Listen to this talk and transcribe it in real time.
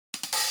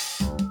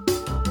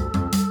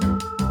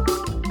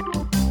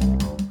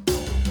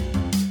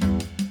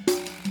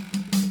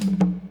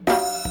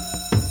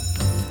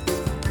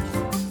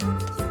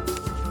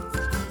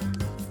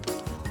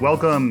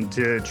Welcome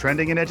to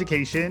Trending in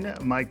Education.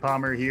 Mike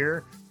Palmer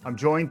here. I'm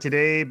joined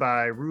today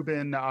by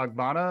Reuben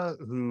Ogbonna,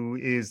 who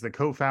is the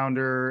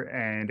co-founder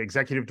and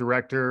executive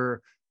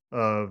director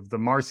of the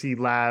Marcy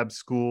Lab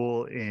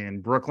School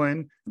in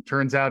Brooklyn.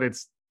 Turns out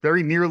it's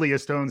very nearly a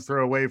stone's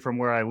throw away from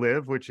where I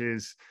live, which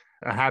is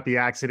a happy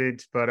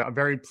accident, but I'm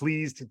very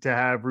pleased to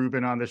have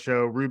Reuben on the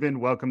show. Reuben,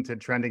 welcome to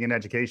Trending in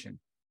Education.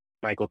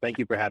 Michael, thank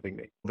you for having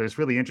me. There's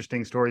really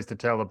interesting stories to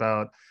tell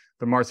about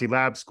the Marcy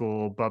Lab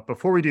School, but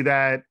before we do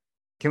that,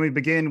 can we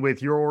begin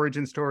with your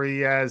origin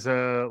story as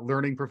a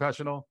learning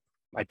professional?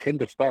 I tend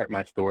to start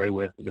my story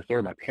with the story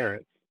of my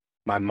parents.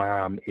 My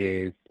mom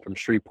is from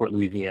Shreveport,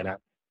 Louisiana,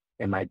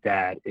 and my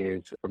dad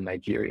is from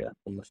Nigeria,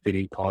 from a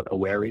city called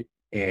Owerri.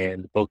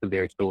 And both of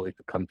their stories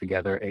have come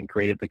together and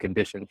created the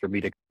conditions for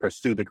me to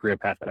pursue the career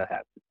path that I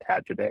have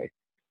had today.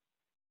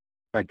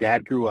 My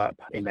dad grew up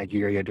in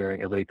Nigeria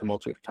during a very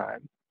tumultuous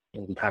time,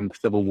 in the time of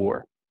civil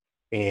war.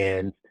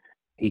 And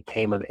he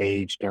came of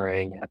age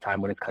during a time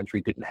when his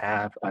country didn't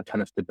have a ton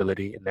of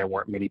stability and there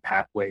weren't many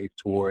pathways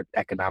toward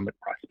economic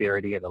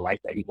prosperity and the life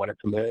that he wanted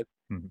to live.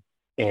 Mm-hmm.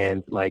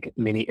 And like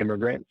many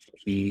immigrants,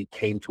 he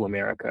came to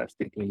America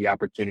seeking the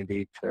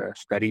opportunity to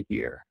study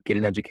here, get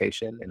an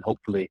education, and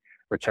hopefully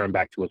return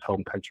back to his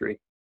home country.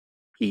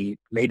 He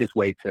made his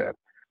way to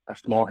a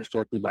small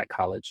historically Black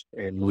college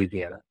in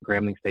Louisiana,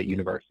 Grambling State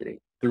University,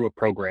 through a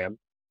program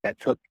that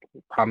took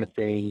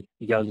promising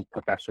young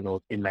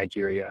professionals in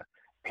Nigeria,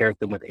 paired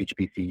them with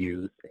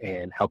HBCUs,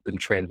 and helped them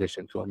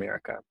transition to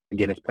America.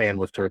 Again, his plan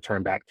was to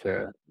return back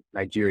to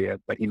Nigeria,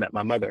 but he met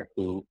my mother,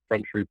 who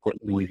from Shreveport,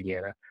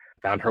 Louisiana,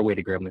 found her way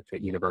to Grambling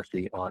State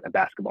University on a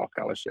basketball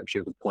scholarship. She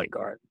was a point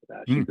guard.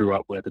 She grew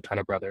up with a ton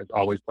of brothers,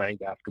 always playing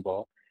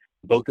basketball.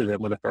 Both of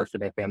them were the first in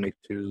their families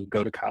to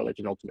go to college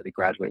and ultimately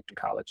graduate from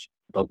college.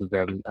 Both of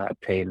them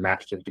obtained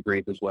master's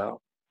degrees as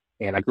well.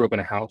 And I grew up in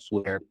a house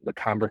where the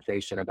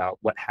conversation about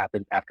what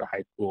happened after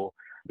high school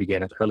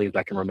began as early as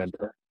I can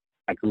remember.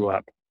 I grew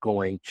up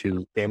going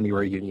to family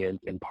reunions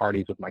and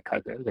parties with my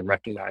cousins and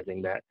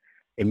recognizing that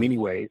in many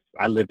ways,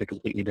 I lived a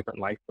completely different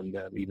life from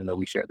them, even though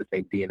we shared the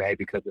same DNA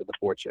because of the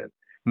fortune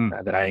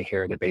that I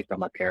inherited based on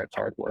my parents'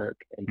 hard work.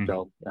 And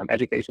so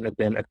education has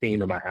been a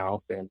theme in my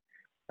house, and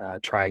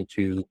trying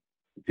to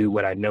do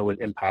what I know is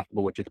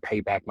impossible, which is pay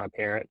back my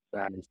parents,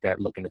 instead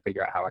looking to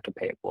figure out how I can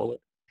pay it forward.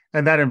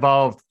 And that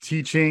involved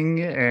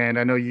teaching. And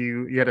I know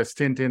you had a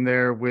stint in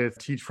there with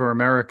Teach for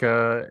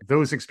America.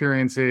 Those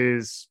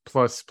experiences,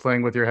 plus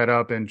playing with your head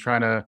up and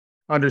trying to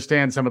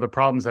understand some of the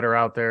problems that are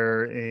out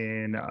there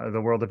in the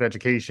world of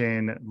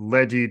education,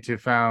 led you to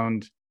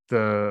found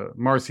the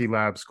Marcy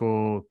Lab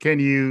School. Can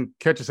you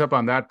catch us up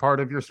on that part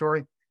of your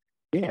story?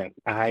 Yeah,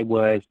 I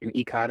was an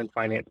econ and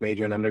finance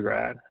major in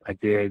undergrad. I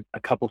did a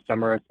couple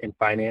summers in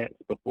finance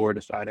before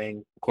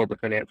deciding corporate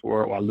finance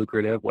world, while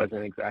lucrative,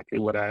 wasn't exactly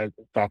what I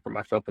saw for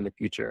myself in the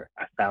future.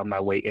 I found my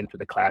way into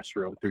the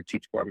classroom through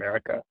Teach for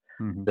America.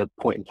 The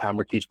point in time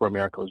where Teach for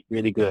America was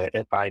really good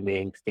at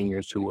finding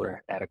seniors who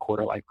were at a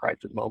quarter life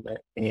crisis moment.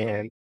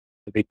 And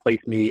they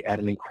placed me at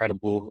an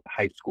incredible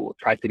high school,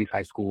 Tri-Cities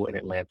High School in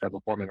Atlanta,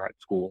 performing arts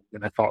school.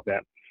 And I thought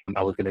that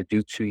I was going to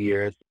do 2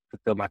 years,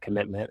 fulfill my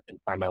commitment, and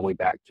find my way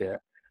back to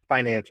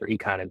finance or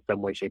econ in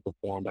some way, shape, or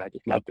form. But I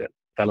just loved it.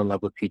 Fell in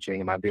love with teaching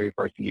in my very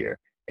first year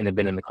and have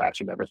been in the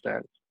classroom ever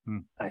since.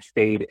 I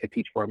stayed at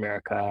Teach for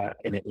America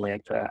in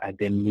Atlanta. I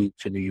then moved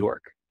to New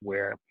York,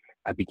 where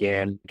I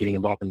began getting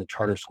involved in the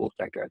charter school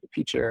sector as a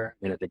teacher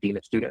and as a dean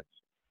of students.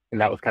 And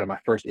that was kind of my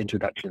first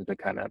introduction to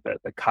kind of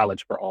the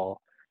college for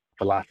all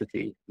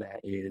philosophy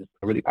that is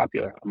really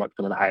popular amongst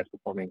some of the highest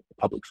performing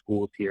public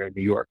schools here in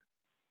New York.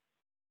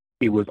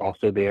 It was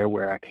also there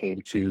where I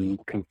came to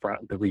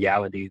confront the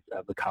realities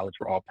of the college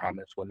for all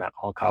promise, when not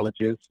all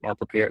colleges are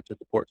prepared to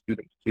support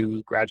students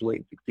to graduate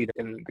and succeed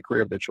in the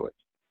career of their choice.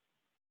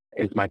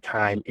 It was my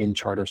time in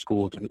charter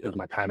schools, and it was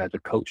my time as a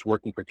coach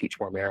working for Teach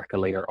for America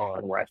later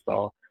on, where I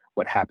saw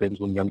what happens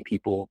when young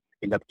people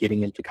end up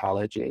getting into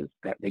colleges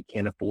that they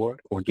can't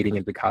afford, or getting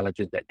into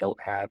colleges that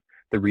don't have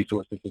the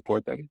resources to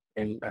support them.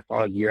 And I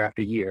saw year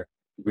after year,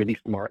 really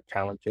smart,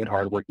 talented,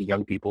 hardworking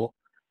young people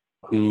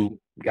who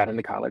got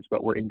into college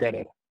but were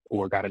indebted,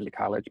 or got into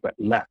college but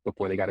left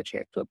before they got a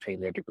chance to obtain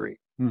their degree,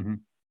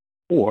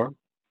 or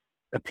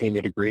obtain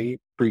their degree,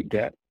 through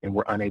debt, and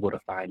were unable to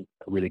find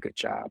a really good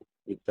job.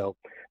 And so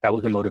that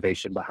was the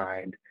motivation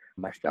behind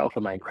myself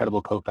and my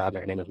incredible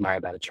co-founder, her name is Maya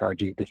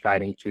Bhattacharjee,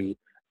 deciding to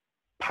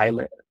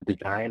pilot,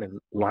 design, and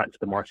launch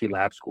the Marcy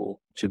Lab School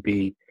to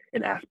be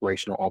an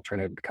aspirational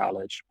alternative to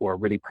college for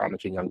really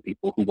promising young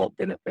people who won't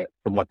benefit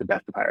from what the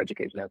best of higher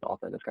education has to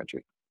offer in this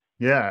country.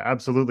 Yeah,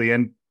 absolutely.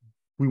 And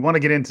we want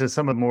to get into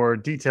some of the more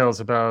details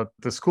about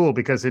the school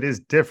because it is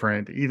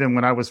different. Even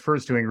when I was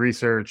first doing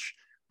research,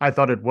 I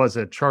thought it was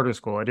a charter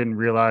school. I didn't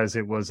realize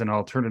it was an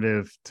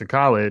alternative to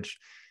college.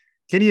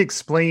 Can you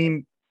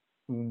explain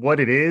what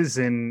it is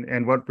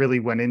and what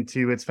really went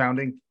into its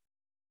founding?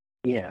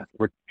 Yeah,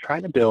 we're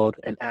trying to build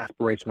an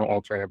aspirational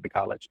alternative to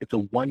college. It's a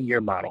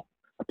one-year model,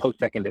 a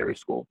post-secondary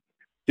school.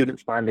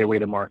 Students find their way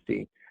to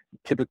Marcy,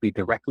 typically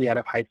directly out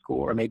of high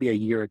school, or maybe a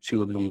year or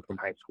two removed from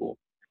high school.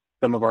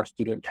 Some of our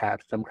students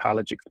have some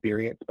college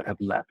experience but have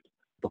left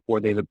before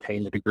they've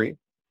obtained the degree.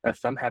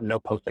 Some have no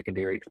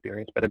post-secondary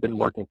experience but have been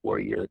working for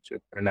a year or two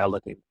and are now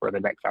looking for the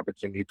next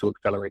opportunity to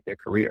accelerate their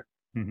career.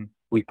 Mhm.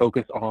 We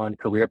focus on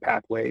career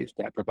pathways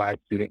that provide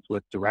students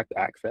with direct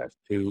access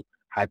to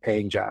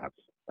high-paying jobs.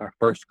 Our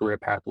first career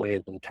pathway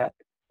is in tech,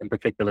 in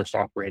particular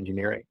software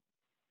engineering.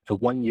 It's a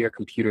one-year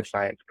computer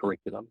science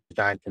curriculum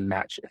designed to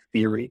match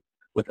theory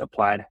with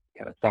applied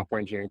kind of software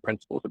engineering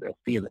principles that they'll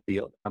see in the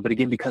field. But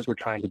again, because we're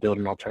trying to build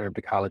an alternative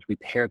to college, we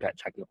pair that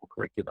technical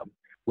curriculum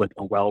with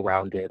a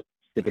well-rounded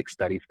civic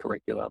studies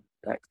curriculum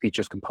that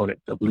features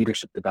components of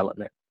leadership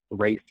development,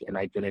 race and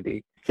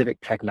identity, civic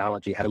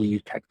technology, how do we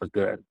use tech for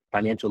good,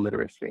 financial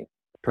literacy,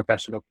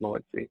 professional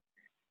fluency.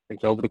 And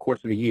so over the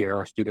course of a year,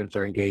 our students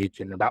are engaged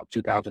in about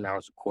 2,000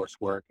 hours of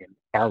coursework, and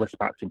our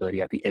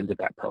responsibility at the end of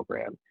that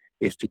program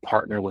is to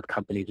partner with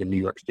companies in New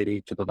York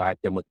City to provide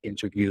them with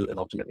interview and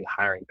ultimately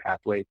hiring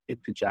pathways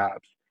into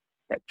jobs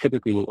that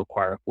typically will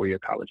require a four-year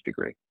college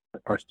degree.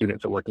 Our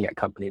students are working at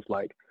companies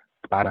like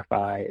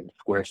Spotify and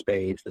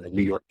Squarespace and the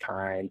New York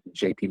Times, and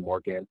JP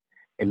Morgan,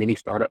 and many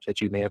startups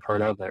that you may have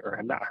heard of or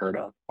have not heard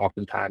of.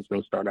 Oftentimes,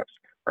 those startups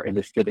are in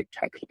the civic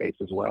tech space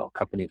as well.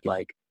 Companies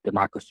like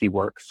Democracy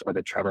Works or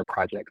the Trevor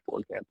Project, for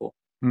example.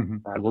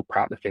 Mhm. And we're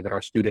proud to say that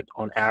our students,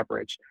 on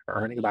average, are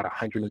earning about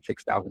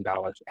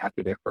 $106,000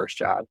 after their first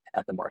job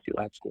at the Marcy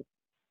Lab School.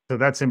 So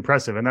that's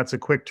impressive. And that's a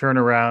quick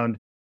turnaround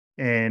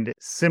and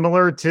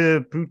similar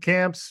to boot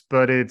camps,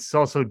 but it's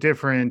also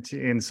different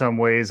in some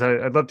ways.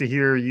 I'd love to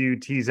hear you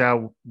tease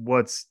out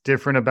what's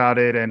different about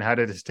it and how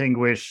to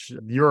distinguish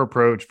your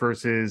approach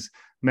versus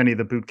many of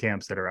the boot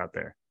camps that are out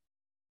there.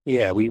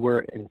 Yeah, we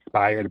were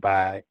inspired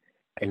by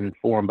and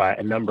informed by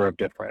a number of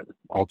different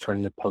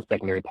alternative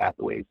post-secondary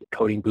pathways,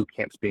 coding boot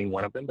camps being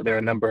one of them, but there are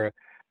a number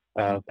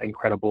of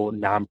incredible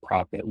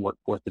nonprofit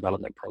workforce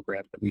development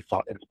programs that we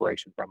sought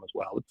inspiration from as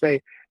well. I would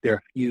say there are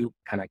a few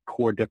kind of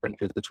core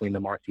differences between the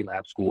Marcy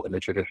Lab School and the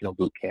traditional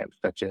boot camps,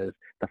 such as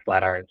the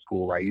Flatiron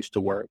School where I used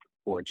to work,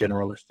 or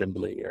General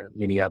Assembly, or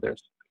many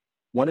others.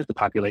 One is the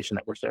population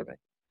that we're serving.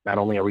 Not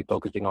only are we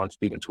focusing on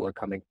students who are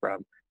coming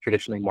from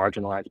traditionally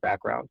marginalized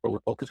backgrounds, but we're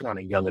focusing on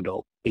a young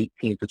adult,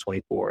 18 to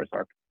 24 is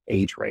our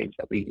age range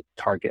that we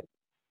target.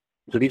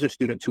 So these are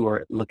students who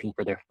are looking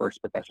for their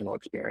first professional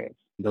experience.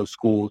 Those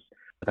schools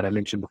that I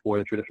mentioned before,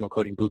 the traditional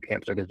coding boot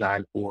camps, are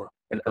designed for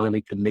an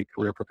early to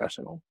mid-career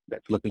professional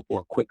that's looking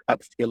for a quick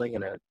upskilling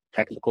and a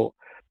technical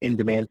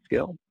in-demand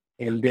skill,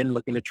 and then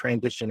looking to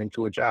transition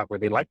into a job where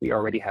they likely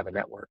already have a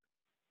network.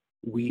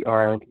 We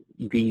are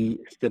the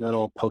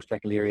seminal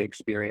post-secondary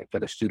experience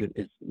that a student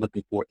is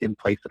looking for in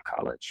place of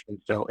college. And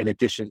so in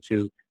addition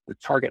to the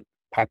target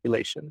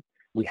population,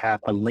 we have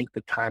a length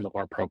of time of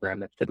our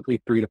program that's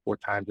typically 3 to 4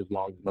 times as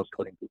long as most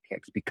coding boot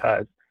camps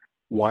because,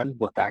 one,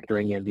 we're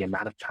factoring in the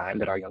amount of time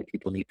that our young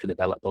people need to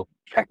develop both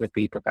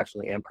technically,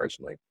 professionally, and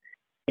personally.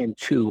 And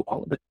two,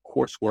 all of the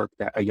coursework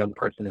that a young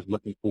person is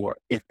looking for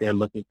if they're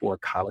looking for a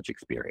college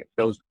experience.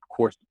 Those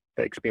course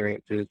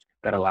experiences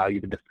that allow you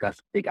to discuss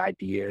big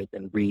ideas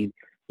and read,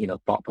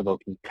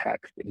 thought-provoking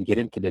text and get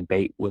into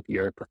debate with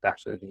your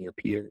professors and your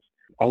peers.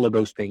 All of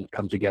those things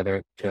come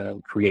together to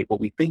create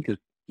what we think is,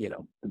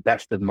 the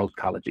best of most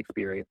college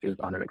experiences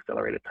on an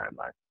accelerated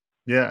timeline.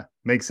 Yeah,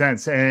 makes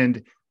sense.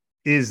 And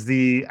is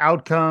the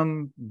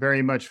outcome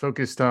very much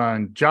focused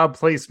on job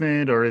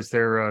placement, or is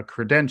there a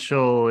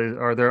credential?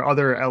 Are there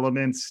other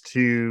elements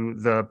to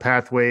the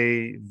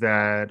pathway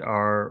that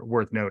are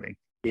worth noting?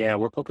 Yeah,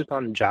 we're focused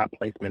on job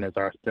placement as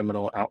our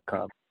seminal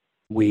outcome.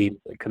 We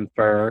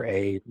confer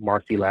a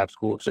Marcy Lab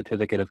School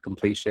certificate of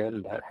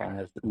completion that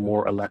has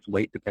more or less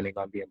weight depending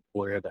on the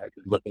employer that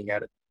is looking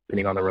at it,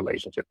 depending on the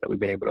relationship that we've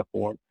been able to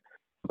form.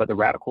 But the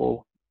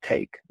radical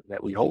take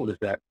that we hold is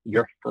that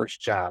your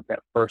first job, that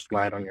first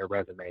line on your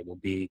resume, will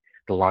be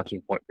the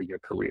launching point for your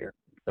career.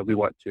 So we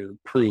want to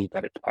prove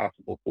that it's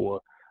possible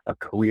for a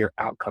career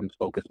outcomes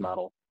focused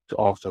model to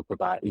also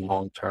provide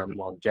long-term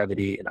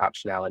longevity and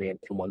optionality in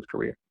one's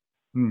career.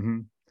 Mm-hmm.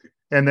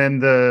 And then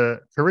the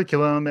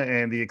curriculum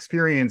and the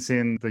experience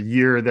in the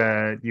year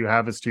that you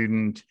have a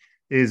student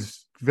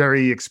is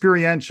very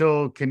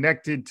experiential,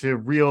 connected to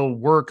real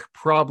work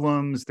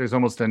problems. There's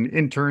almost an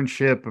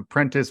internship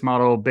apprentice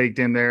model baked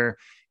in there.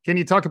 Can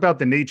you talk about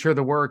the nature of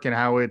the work and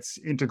how it's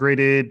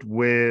integrated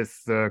with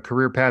the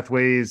career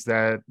pathways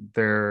that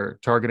they're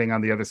targeting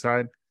on the other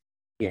side?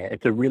 Yeah,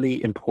 it's a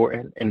really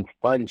important and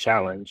fun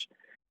challenge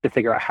to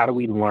figure out how do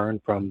we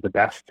learn from the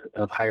best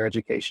of higher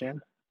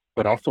education,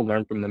 but also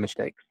learn from the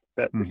mistakes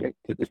that Mm-hmm.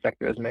 the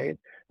sector has made,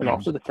 and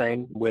also the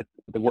same with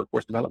the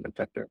workforce development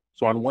sector.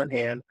 So on one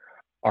hand,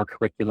 our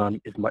curriculum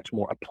is much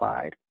more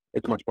applied.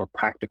 It's much more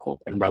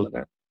practical and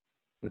relevant.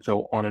 And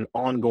so on an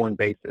ongoing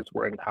basis,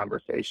 we're in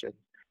conversation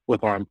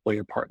with our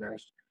employer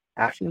partners,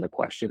 asking the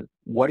question,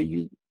 what are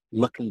you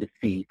looking to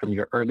see from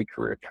your early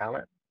career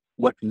talent?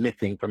 What's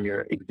missing from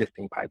your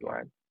existing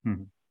pipeline?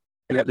 Mm-hmm.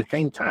 And at the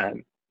same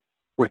time,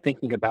 we're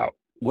thinking about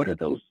what are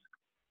those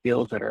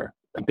skills that are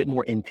a bit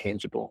more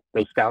intangible.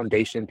 Those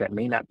foundations that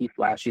may not be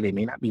flashy, they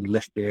may not be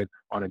listed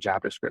on a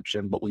job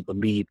description, but we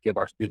believe give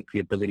our students the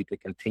ability to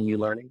continue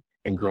learning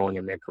and growing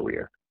in their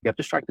career. You have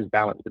to strike this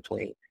balance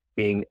between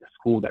being a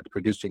school that's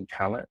producing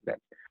talent,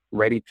 that's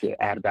ready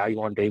to add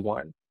value on day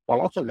one,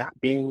 while also not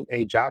being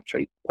a job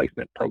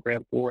placement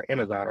program for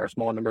Amazon or a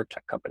small number of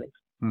tech companies.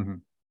 Mm-hmm.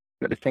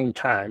 At the same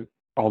time,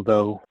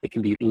 although it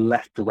can be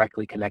less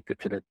directly connected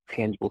to the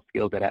tangible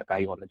skills that add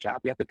value on the job,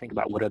 we have to think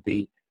about what are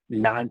the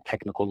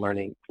non-technical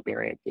learning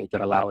experiences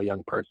that allow a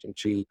young person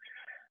to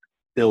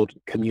build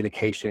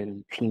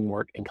communication,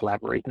 teamwork, and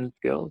collaboration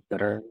skills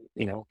that are,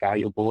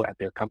 valuable at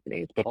their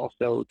companies, but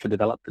also to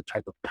develop the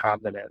type of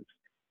confidence,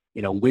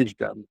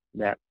 wisdom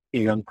that a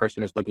young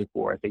person is looking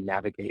for as they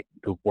navigate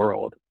the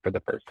world for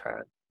the first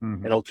time,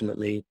 and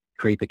ultimately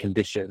create the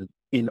conditions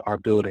in our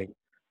building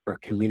for a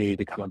community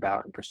to come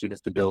about and for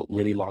students to build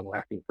really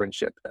long-lasting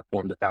friendships that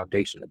form the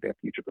foundation of their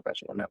future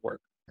professional network.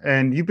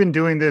 And you've been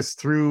doing this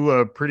through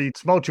a pretty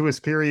tumultuous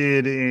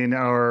period in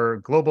our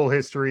global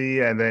history,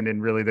 and then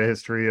in really the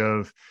history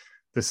of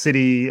the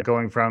city,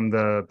 going from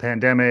the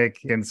pandemic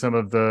and some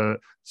of the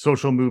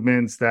social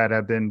movements that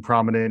have been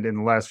prominent in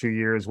the last few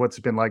years. What's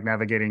it been like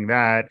navigating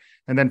that?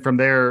 And then from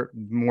there,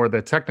 more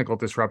the technical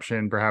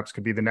disruption perhaps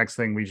could be the next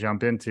thing we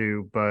jump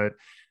into. But,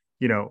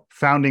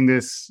 founding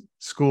this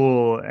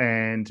school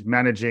and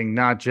managing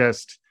not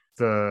just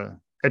the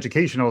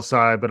educational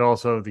side, but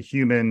also the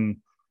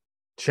human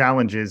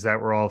challenges that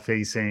we're all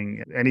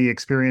facing. Any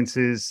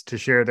experiences to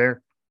share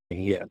there?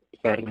 Yeah,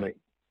 certainly.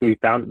 We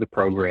founded the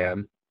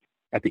program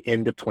at the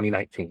end of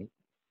 2019.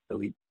 So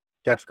we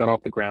just got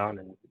off the ground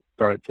and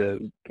started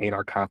to gain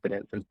our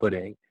confidence and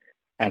footing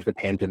as the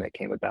pandemic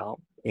came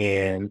about.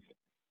 And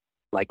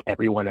like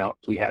everyone else,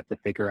 we had to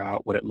figure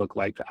out what it looked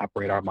like to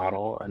operate our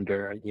model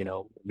under,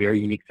 a very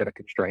unique set of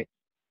constraints.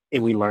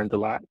 And we learned a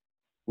lot.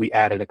 We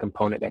added a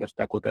component that has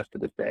stuck with us to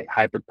this day: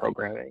 hybrid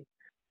programming.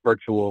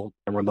 Virtual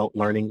and remote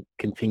learning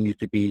continues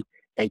to be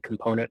a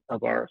component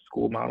of our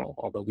school model,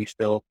 although we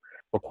still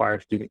require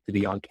students to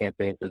be on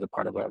campus as a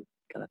part of a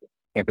kind of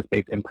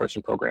campus-based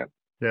in-person program.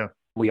 Yeah.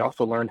 We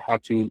also learned how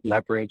to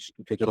leverage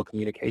digital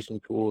communication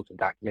tools and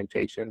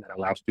documentation that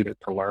allow students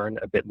to learn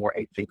a bit more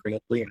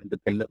asynchronously and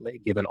independently,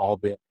 given all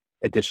the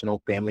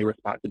additional family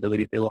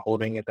responsibilities they were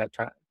holding at that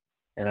time.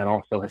 And that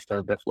also has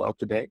served us well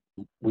today.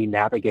 We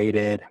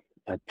navigated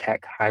a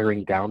tech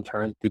hiring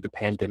downturn through the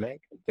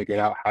pandemic and figured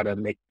out how to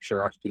make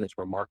sure our students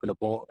were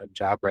marketable and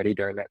job ready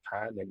during that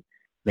time and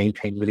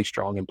maintain really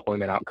strong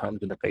employment outcomes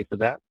in the face of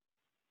that.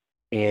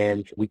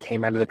 And we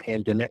came out of the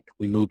pandemic.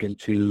 We moved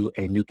into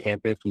a new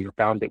campus. We were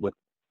founded with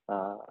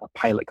a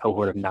pilot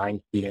cohort of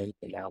 9 students,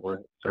 and now we're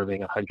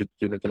serving 100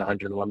 students and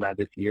 100 alumni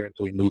this year. And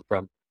so we moved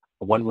from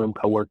a one-room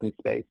co-working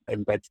space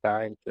in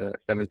Bed-Stuy to a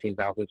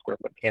 17,000 square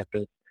foot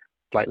campus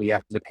slightly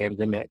after the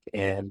pandemic,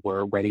 and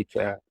we're ready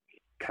to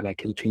kind of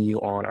continue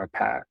on our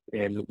path.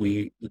 And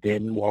we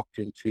then walked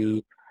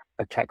into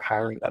a tech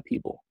hiring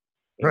upheaval.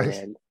 Right.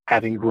 And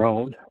having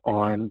grown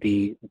on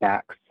the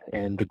backs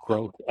and the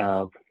growth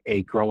of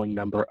a growing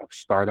number of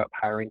startup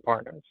hiring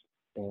partners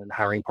and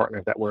hiring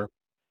partners that were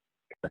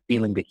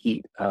feeling the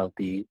heat of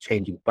the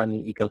changing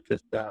funding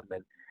ecosystem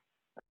and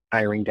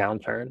hiring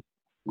downturn,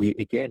 we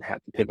again had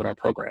to pivot our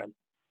program.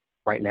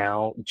 Right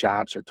now,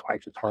 jobs are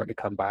twice as hard to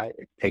come by.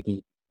 It's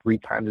taking 3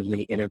 times as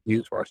many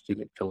interviews for our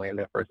students to land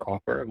their first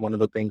offer. And one of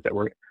the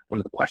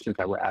questions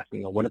that we're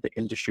asking are, what are the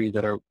industries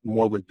that are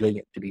more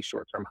resilient to these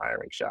short-term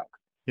hiring shocks?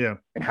 Yeah.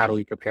 And how do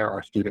we prepare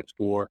our students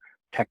for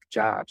tech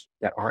jobs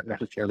that aren't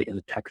necessarily in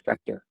the tech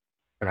sector?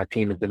 And our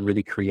team has been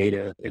really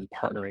creative in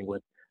partnering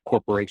with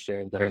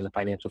corporations that are in the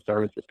financial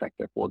services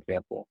sector, for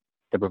example,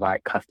 to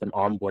provide custom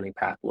onboarding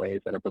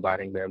pathways that are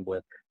providing them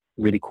with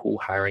really cool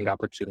hiring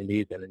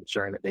opportunities and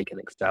ensuring that they can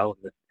excel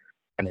in this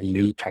kind of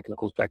new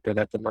technical sector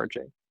that's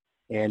emerging.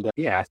 And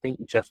I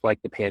think just like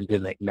the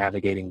pandemic,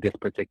 navigating this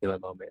particular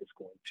moment is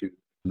going to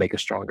make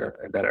us stronger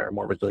and better and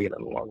more resilient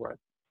in the long run.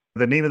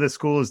 The name of the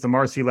school is the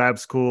Marcy Lab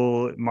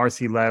School,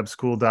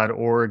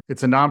 marcylabschool.org.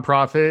 It's a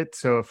nonprofit,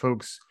 so if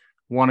folks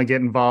want to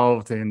get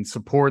involved and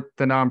support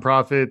the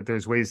nonprofit,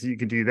 there's ways that you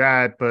can do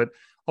that. But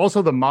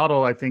also the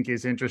model, I think,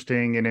 is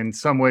interesting. And in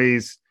some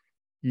ways,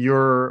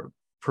 you're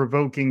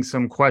provoking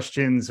some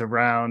questions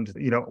around,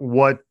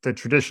 what the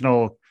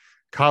traditional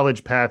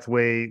college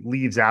pathway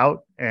leaves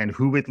out and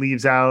who it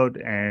leaves out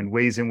and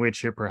ways in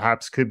which it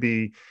perhaps could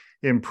be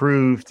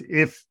improved.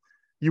 If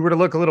you were to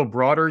look a little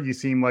broader, you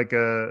seem like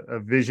a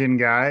vision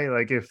guy.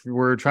 Like if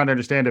we're trying to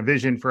understand a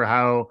vision for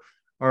how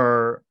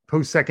our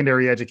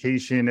post-secondary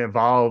education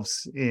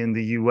evolves in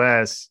the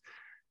US,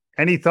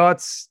 any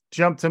thoughts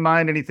jump to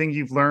mind? Anything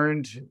you've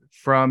learned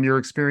from your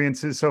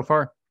experiences so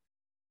far?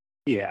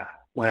 Yeah.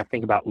 When I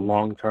think about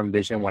long-term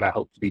vision, what I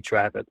hope to be true,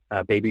 I have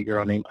a baby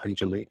girl named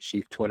Anjali.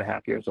 She's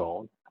 2.5 years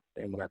old.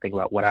 And when I think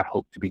about what I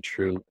hope to be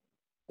true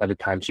by the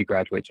time she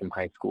graduates from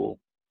high school,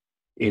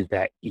 is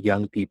that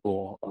young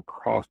people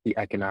across the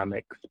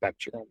economic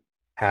spectrum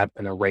have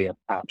an array of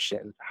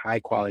options, high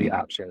quality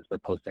options for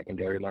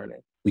post-secondary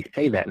learning. We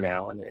say that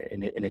now, and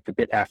it's a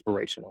bit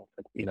aspirational.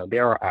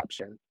 There are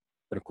options,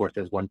 but of course,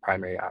 there's one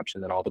primary option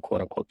that all the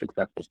quote unquote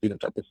successful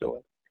students are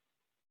pursuing.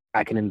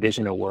 I can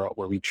envision a world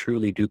where we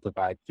truly do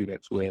provide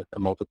students with a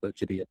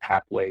multiplicity of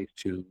pathways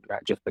to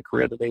not just the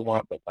career that they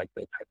want, but like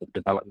the type of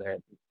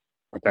development,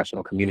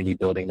 professional community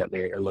building that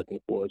they are looking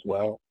for as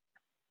well.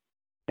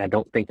 And I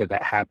don't think that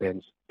that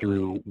happens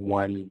through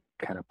one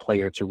kind of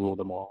player to rule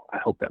them all. I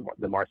hope that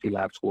the Marcy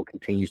Lab School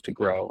continues to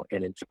grow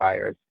and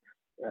inspires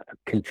a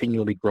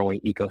continually growing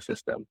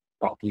ecosystem,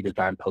 thoughtfully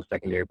designed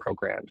post-secondary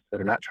programs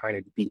that are not trying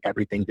to be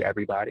everything to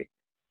everybody,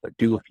 but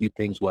do a few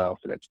things well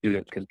so that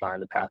students can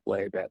find the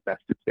pathway that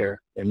best suits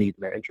their needs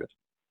and their interests.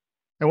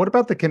 And what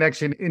about the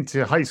connection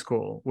into high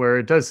school, where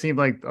it does seem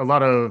like a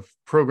lot of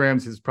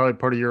programs is probably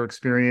part of your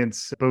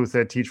experience, both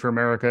at Teach for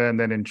America and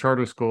then in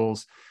charter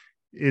schools,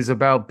 is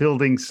about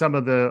building some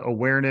of the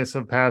awareness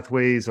of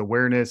pathways,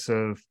 awareness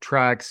of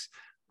tracks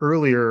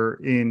earlier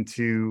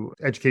into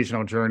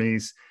educational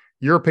journeys.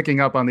 You're picking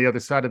up on the other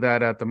side of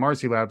that at the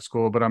Marcy Lab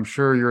School, but I'm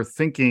sure you're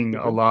thinking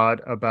a lot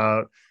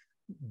about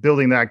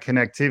building that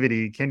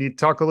connectivity. Can you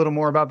talk a little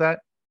more about that?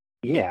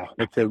 Yeah,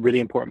 it's a really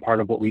important part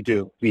of what we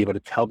do, to be able to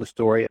tell the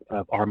story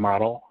of our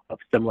model, of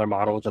similar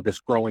models, of this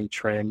growing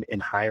trend in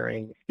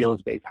hiring.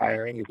 Skills-based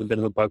hiring is a bit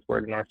of a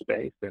buzzword in our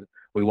space, and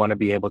we want to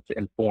be able to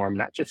inform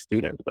not just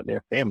students, but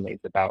their families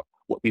about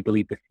what we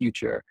believe the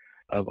future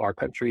of our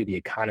country, the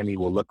economy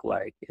will look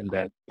like, and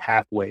the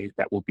pathways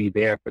that will be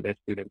there for their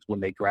students when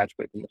they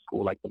graduate from a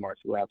school like the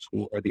Marcy Lab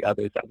School or the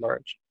others that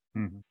emerge.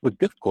 Mm-hmm. What's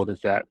difficult is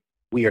that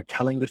we are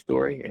telling the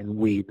story, and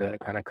we, the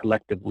kind of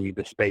collectively,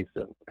 the space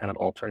of kind of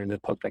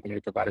alternative post-secondary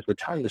providers, we're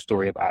telling the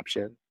story of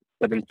options,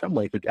 but in some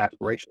ways it's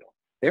aspirational.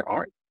 There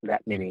aren't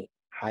that many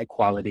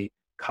high-quality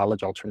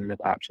college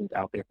alternative options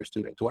out there for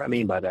students. What I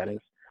mean by that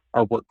is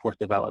our workforce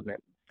development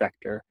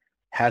sector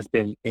has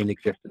been in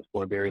existence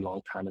for a very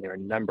long time, and there are a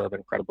number of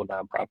incredible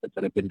nonprofits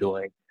that have been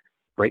doing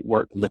great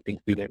work lifting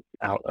students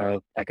out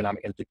of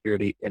economic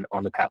insecurity and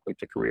on the pathway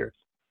to careers.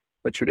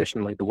 But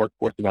traditionally, the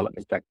workforce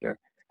development sector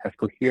has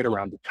cohered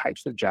around the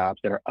types of jobs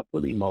that are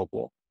upwardly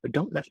mobile, but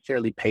don't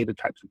necessarily pay the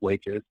types of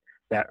wages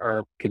that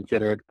are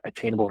considered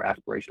attainable or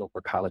aspirational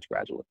for college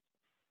graduates.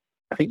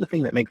 I think the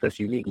thing that makes us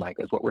unique, Mike,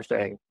 is what we're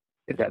saying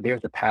is that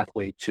there's a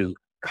pathway to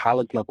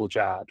college level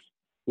jobs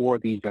for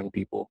these young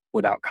people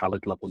without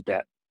college level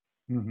debt.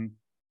 Mm-hmm.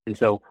 And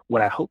so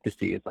what I hope to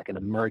see is like an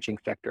emerging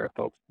sector of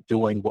folks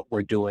doing what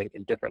we're doing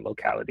in different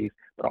localities,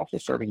 but also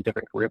serving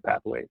different career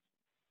pathways.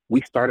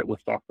 We started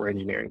with software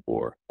engineering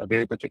for a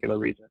very particular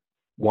reason.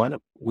 One,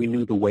 we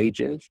knew the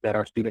wages that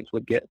our students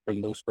would get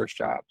from those first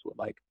jobs would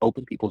like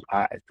open people's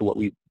eyes to what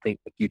we think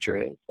the future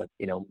is. But,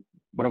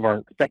 one of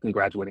our second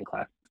graduating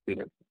class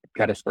students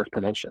got his first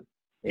promotion,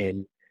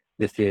 and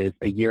this is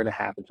a year and a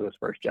half into his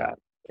first job.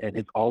 And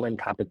his all-in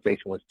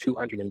compensation was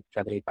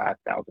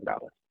 $275,000.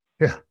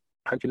 Yeah.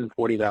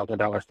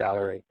 $140,000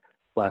 salary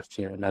plus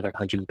another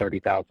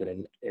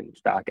 $130,000 in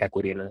stock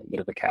equity and a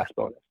bit of a cash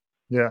bonus.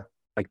 Yeah.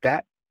 Like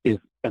that is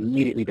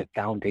immediately the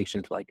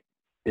foundation to like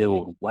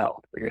build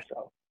wealth for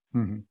yourself.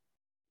 Mm-hmm.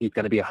 He's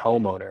going to be a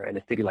homeowner in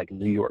a city like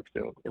New York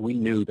soon. And we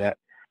knew that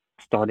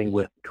starting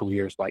with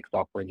careers like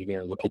software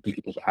engineering would open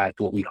people's eyes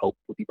to what we hope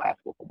would be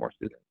possible for more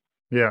students.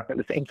 Yeah. At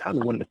the same time,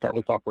 we wanted to start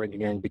with software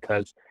engineering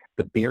because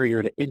the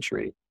barrier to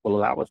entry will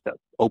allow us to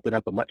open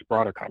up a much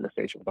broader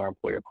conversation with our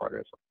employer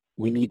partners.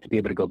 We need to be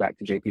able to go back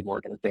to JP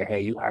Morgan and say,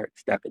 hey, you hired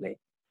Stephanie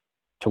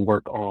to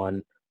work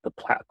on the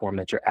platform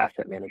that your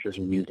asset managers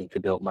are using to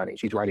build money.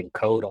 She's writing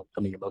code on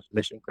some of your most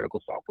mission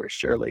critical software.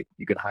 Surely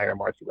you can hire a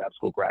Marcy Lab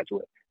School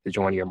graduate to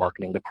join your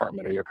marketing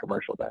department or your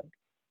commercial bank.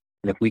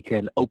 And if we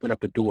can open up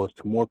the doors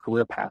to more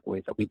career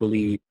pathways that we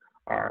believe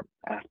are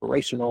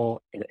aspirational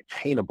and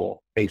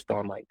attainable based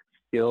on like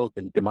skills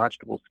and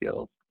demonstrable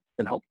skills,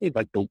 then hopefully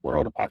like the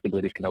world of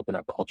possibilities can open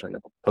up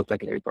alternative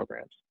post-secondary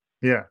programs.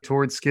 Yeah,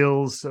 towards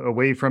skills,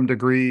 away from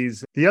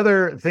degrees. The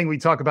other thing we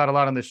talk about a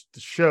lot on the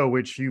show,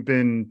 which you've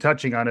been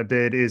touching on a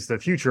bit, is the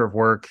future of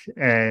work.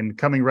 And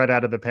coming right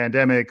out of the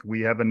pandemic,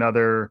 we have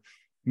another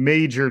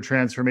major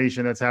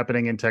transformation that's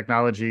happening in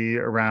technology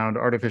around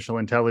artificial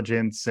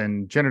intelligence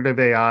and generative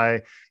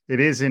AI.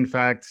 It is, in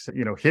fact,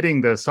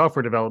 hitting the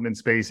software development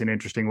space in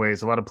interesting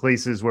ways. A lot of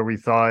places where we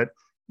thought,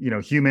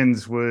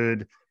 humans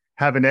would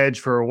have an edge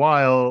for a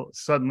while,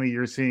 suddenly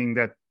you're seeing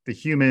that the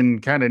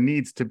human kind of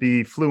needs to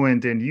be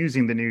fluent in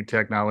using the new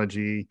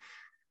technology.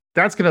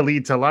 That's going to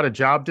lead to a lot of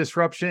job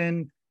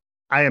disruption.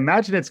 I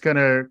imagine it's going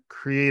to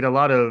create a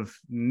lot of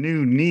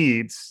new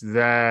needs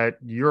that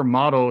your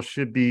model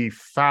should be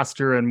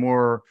faster and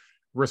more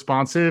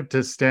responsive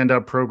to stand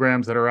up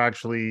programs that are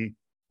actually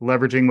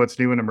leveraging what's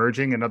new and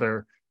emerging.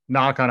 Another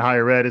knock on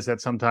higher ed is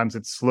that sometimes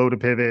it's slow to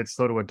pivot,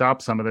 slow to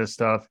adopt some of this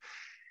stuff.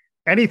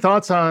 Any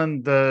thoughts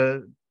on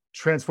the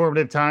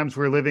transformative times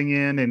we're living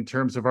in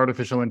terms of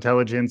artificial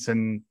intelligence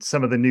and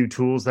some of the new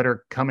tools that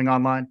are coming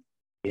online?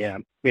 Yeah,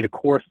 of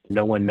course,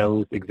 no one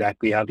knows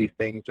exactly how these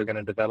things are going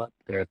to develop.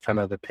 There are a ton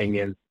of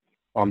opinions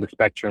on the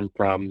spectrum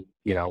from,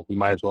 we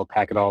might as well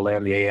pack it all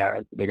in. The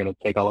AI, they're going to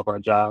take all of our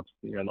jobs.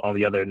 On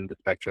the other end of the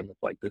spectrum,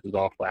 it's like, this is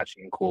all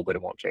flashy and cool, but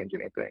it won't change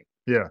anything.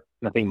 Yeah.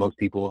 And I think most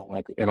people,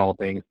 like in all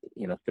things,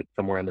 sit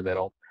somewhere in the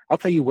middle. I'll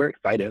tell you, we're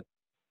excited.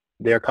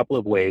 There are a couple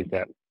of ways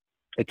that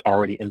it's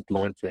already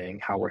influencing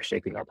how we're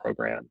shaping our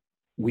program.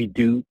 We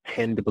do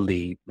tend to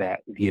believe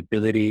that the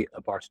ability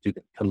of our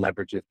students to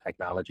leverage this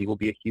technology will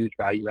be a huge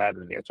value add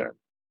in the near term.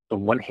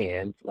 On one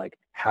hand, like,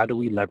 how do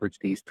we leverage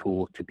these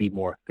tools to be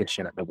more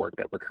efficient at the work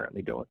that we're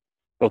currently doing?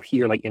 Both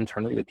here, like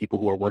internally, the people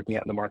who are working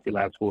at the Marcy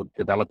Lab School,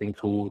 developing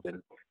tools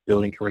and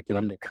building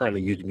curriculum, they're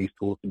currently using these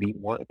tools to be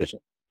more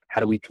efficient.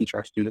 How do we teach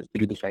our students to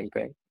do the same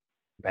thing?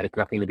 That it's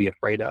nothing to be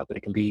afraid of, but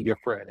it can be your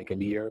friend, it can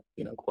be your,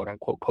 quote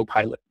unquote,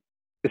 co-pilot.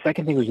 The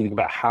second thing was thinking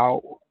about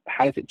how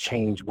does it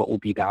change what will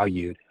be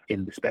valued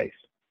in the space?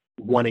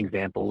 One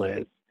example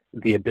is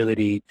the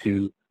ability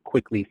to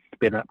quickly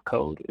spin up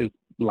code is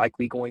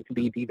likely going to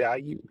be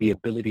devalued. The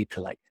ability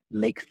to like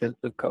make sense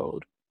of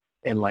code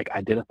and like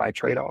identify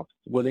trade-offs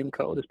within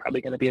code is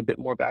probably going to be a bit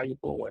more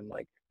valuable when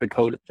like the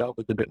code itself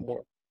is a bit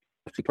more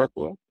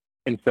superfluous.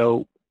 And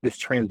so this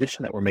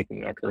transition that we're making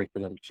in our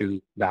curriculum to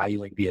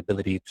valuing the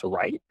ability to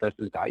write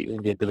versus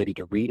valuing the ability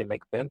to read and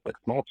make sense, like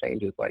small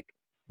changes, like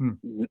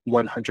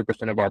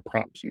 100% of our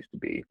prompts used to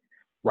be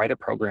write a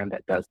program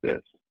that does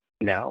this.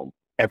 Now,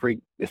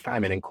 every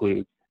assignment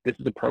includes this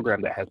is a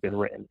program that has been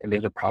written and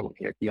there's a problem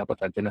here. Can you help us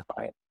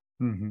identify it?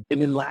 And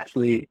then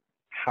lastly,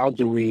 how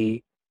do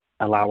we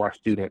allow our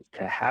students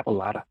to have a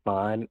lot of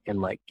fun and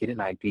like get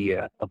an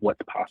idea of what's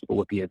possible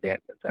with the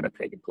advancements that are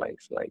taking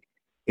place? Like,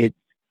 it's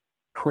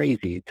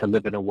crazy to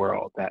live in a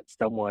world that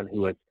someone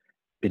who has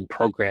been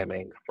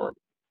programming for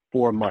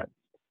 4 months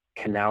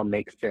can now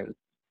make sense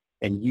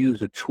and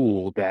use a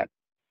tool that,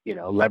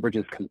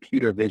 leverages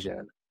computer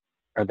vision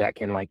or that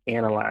can like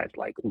analyze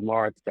like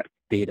large set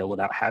data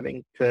without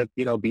having to,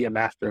 be a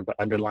master of the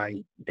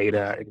underlying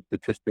data and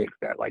statistics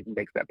that like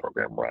makes that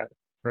program run.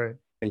 Right.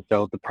 And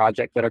so the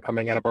projects that are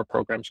coming out of our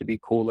program should be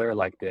cooler,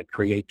 like the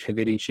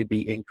creativity should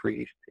be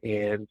increased.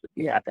 And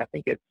yeah, I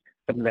think it's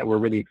something that we're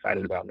really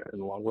excited about in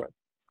the long run.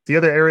 The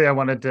other area I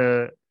wanted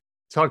to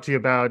talk to you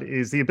about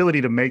is the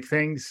ability to make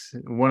things.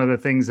 One of the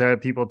things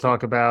that people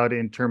talk about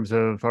in terms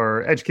of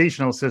our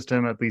educational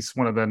system, at least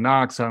one of the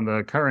knocks on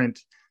the current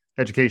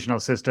educational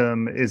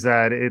system, is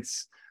that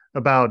it's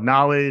about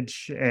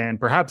knowledge and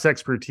perhaps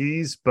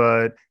expertise,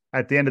 but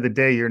at the end of the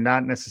day, you're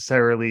not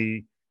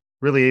necessarily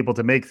really able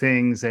to make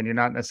things, and you're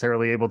not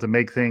necessarily able to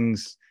make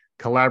things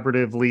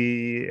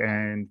collaboratively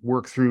and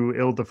work through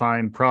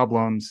ill-defined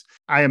problems.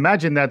 I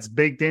imagine that's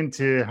baked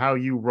into how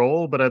you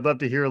roll, but I'd love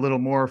to hear a little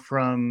more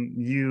from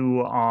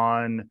you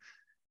on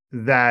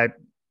that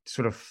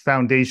sort of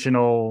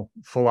foundational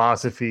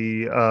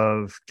philosophy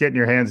of getting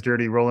your hands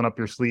dirty, rolling up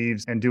your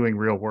sleeves, and doing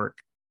real work.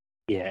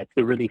 Yeah, it's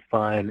a really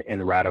fun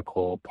and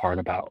radical part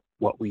about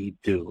what we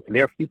do. And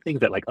there are a few things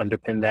that like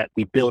underpin that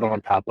we build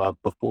on top of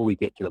before we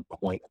get to the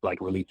point of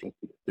like releasing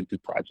the two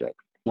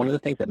projects. One of the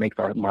things that makes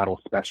our model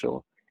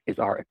special is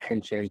our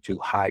attention to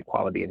high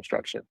quality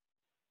instruction.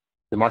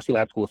 The Marcy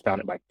Lab School was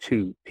founded by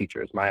two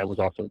teachers. Maya was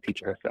also a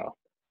teacher herself.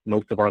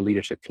 Most of our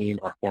leadership team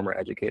are former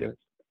educators.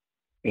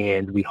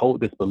 And we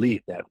hold this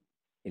belief that,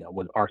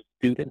 when our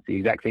students, the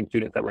exact same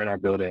students that were in our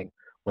building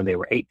when they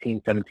were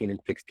 18, 17, and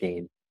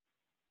 16,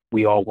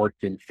 we all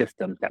worked in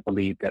systems that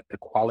believed that the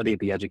quality of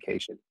the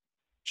education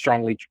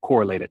strongly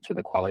correlated to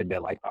the quality of their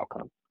life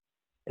outcomes.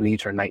 And then you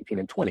turn 19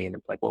 and 20, and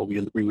it's like, well,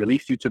 we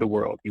release you to the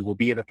world. You will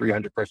be in a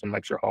 300-person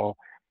lecture hall,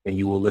 and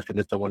you will listen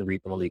to someone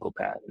read from a legal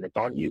pad. And it's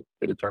on you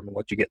to determine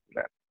what you get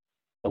from that.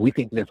 And we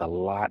think there's a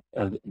lot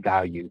of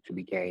value to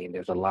be gained.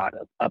 There's a lot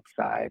of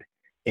upside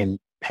in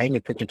paying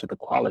attention to the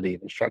quality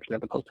of instruction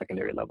at the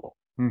post-secondary level.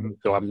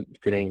 So I'm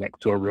sitting next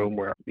to a room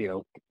where,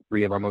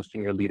 three of our most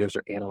senior leaders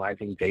are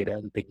analyzing data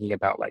and thinking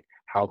about like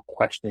how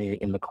questioning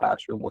in the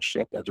classroom will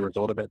shift as a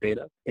result of that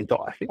data. And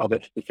so I think all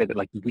this to say that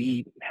like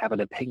we have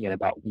an opinion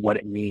about what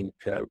it means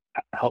to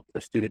help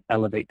the student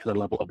elevate to the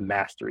level of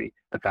mastery,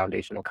 the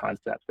foundational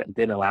concepts that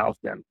then allows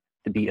them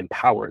to be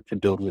empowered to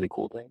build really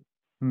cool things.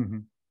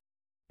 And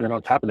then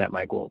on top of that,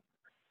 Michael,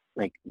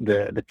 like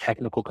the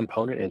technical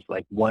component is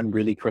like one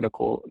really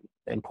critical,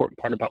 important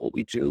part about what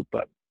we do,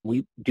 but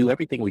we do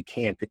everything we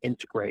can to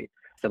integrate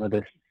some of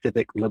the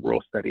civic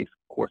liberal studies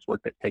coursework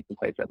that's taking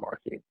place at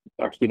Marcy.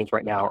 Our students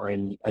right now are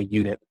in a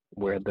unit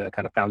where the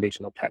kind of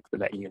foundational text of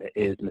that unit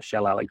is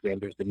Michelle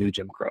Alexander's The New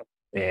Jim Crow.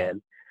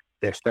 And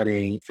they're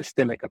studying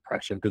systemic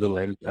oppression through the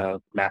lens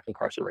of mass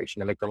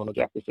incarceration and the criminal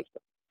justice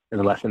system. And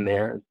the lesson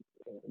there,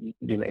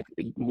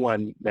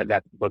 one,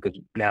 that book is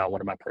now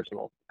one of my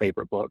personal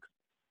favorite books,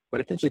 but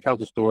essentially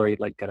tells a story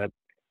like kind of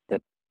the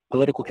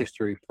political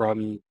history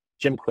from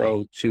Jim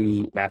Crow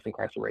to mass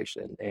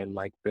incarceration, and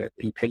like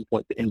you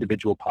pinpoint the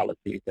individual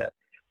policies that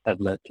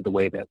have led to the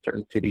way that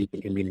certain cities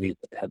and communities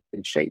have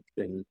been shaped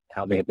and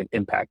how they have been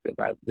impacted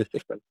by the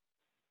system.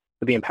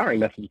 But the empowering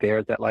message there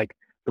is that like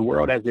the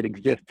world as it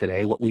exists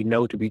today, what we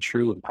know to be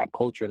true in pop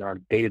culture and our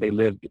day-to-day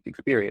lived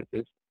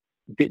experiences,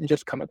 didn't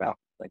just come about.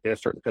 Like there's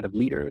a certain set of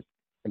leaders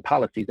and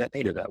policies that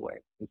made it that way.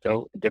 And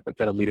so a different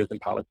set of leaders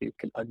and policies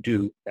can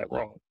undo that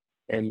wrong.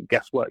 And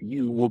guess what?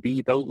 You will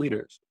be those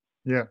leaders.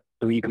 Yeah.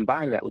 So you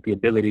combine that with the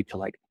ability to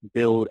like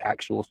build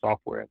actual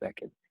software that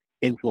can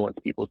influence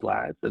people's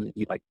lives, and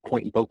you like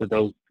point both of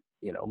those,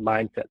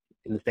 mindsets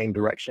in the same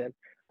direction.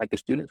 Like the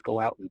students go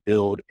out and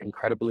build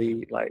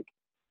incredibly like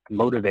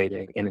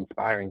motivating and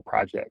inspiring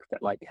projects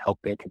that like help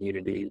their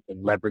communities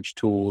and leverage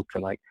tools to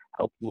like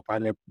help people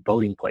find their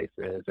voting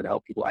places and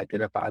help people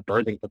identify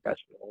birthing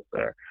professionals.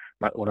 Or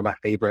one of my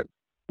favorite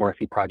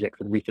Morrissey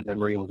projects in recent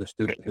memory was a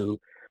student who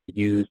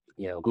used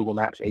Google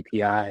Maps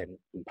API and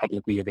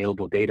publicly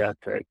available data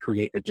to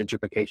create a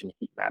gentrification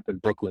heat map in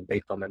Brooklyn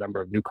based on the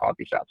number of new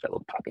coffee shops that were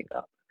popping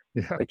up.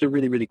 Yeah. It's a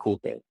really, really cool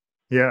thing.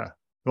 Yeah.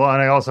 Well,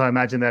 and I also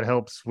imagine that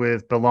helps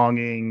with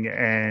belonging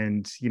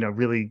and,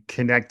 really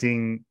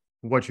connecting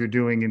what you're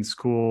doing in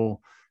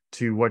school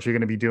to what you're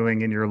going to be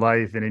doing in your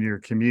life and in your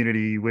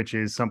community, which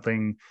is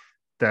something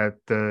that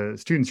the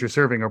students you're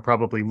serving are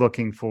probably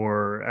looking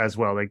for as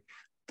well. Like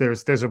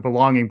there's a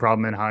belonging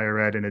problem in higher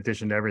ed in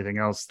addition to everything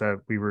else that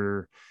we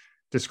were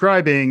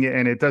describing.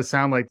 And it does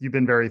sound like you've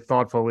been very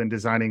thoughtful in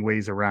designing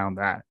ways around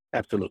that.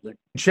 Absolutely.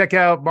 Check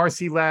out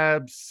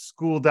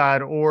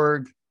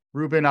marcylabsschool.org.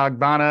 Reuben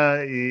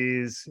Ogbonna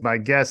is my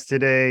guest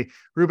today.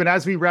 Reuben,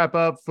 as we wrap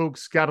up,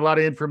 folks got a lot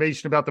of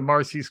information about the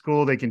Marcy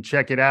School. They can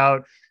check it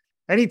out.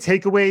 Any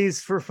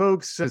takeaways for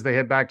folks as they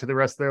head back to the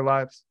rest of their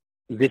lives?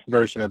 This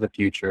version of the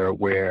future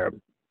where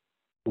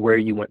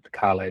you went to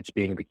college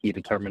being the key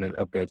determinant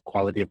of the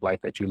quality of life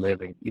that you live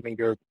and even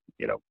your,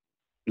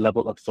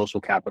 level of social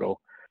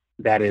capital,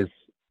 that is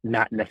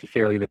not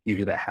necessarily the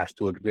future that has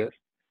to exist.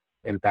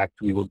 In fact,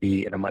 we will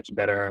be in a much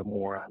better,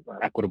 more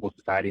equitable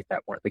society if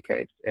that weren't the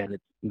case. And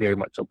it's very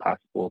much so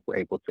possible if we're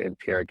able to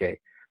interrogate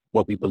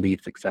what we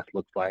believe success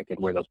looks like and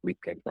where those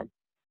beliefs came from.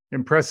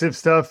 Impressive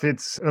stuff.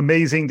 It's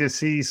amazing to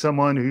see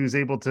someone who's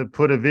able to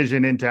put a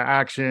vision into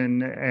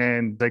action.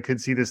 And I could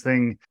see this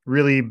thing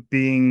really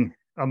being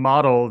a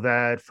model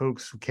that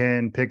folks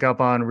can pick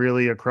up on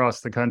really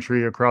across the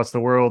country, across the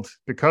world,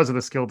 because of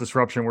the skill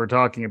disruption we're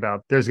talking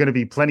about. There's going to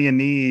be plenty of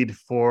need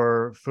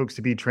for folks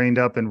to be trained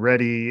up and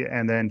ready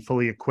and then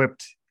fully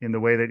equipped in the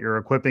way that you're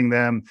equipping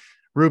them.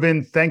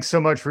 Reuben, thanks so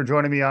much for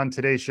joining me on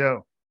today's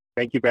show.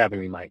 Thank you for having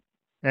me, Mike.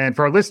 And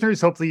for our listeners,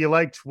 hopefully you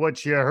liked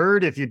what you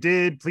heard. If you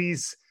did,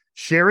 please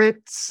share it,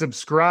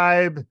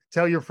 subscribe,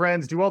 tell your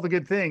friends, do all the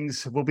good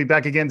things. We'll be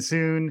back again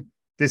soon.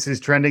 This is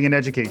Trending in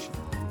Education.